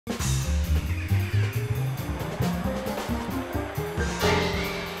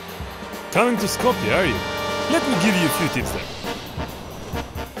Coming to Skopje, are you? Let me give you a few tips there.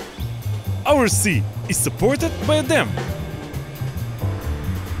 Our sea is supported by a dam.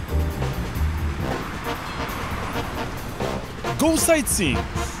 Go sightseeing.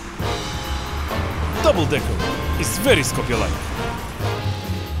 Double decker is very Skopje-like.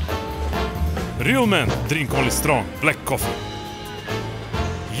 Real men drink only strong black coffee.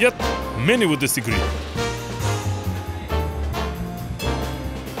 Yet, many would disagree.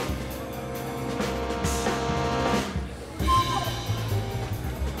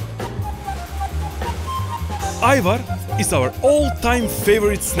 Ajvar is our all-time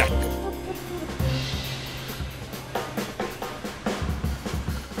favorite snack.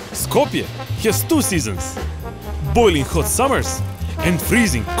 Skopje has two seasons: boiling hot summers and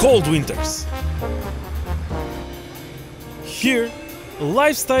freezing cold winters. Here,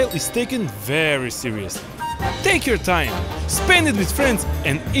 lifestyle is taken very seriously. Take your time, spend it with friends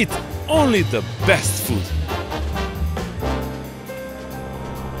and eat only the best food.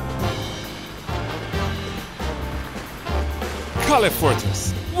 Kale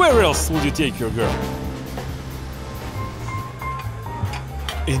Fortress, where else would you take your girl?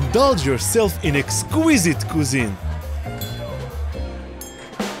 Indulge yourself in exquisite cuisine.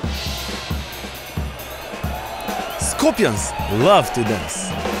 Skopjans love to dance.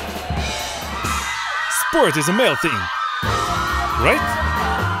 Sport is a male thing, right?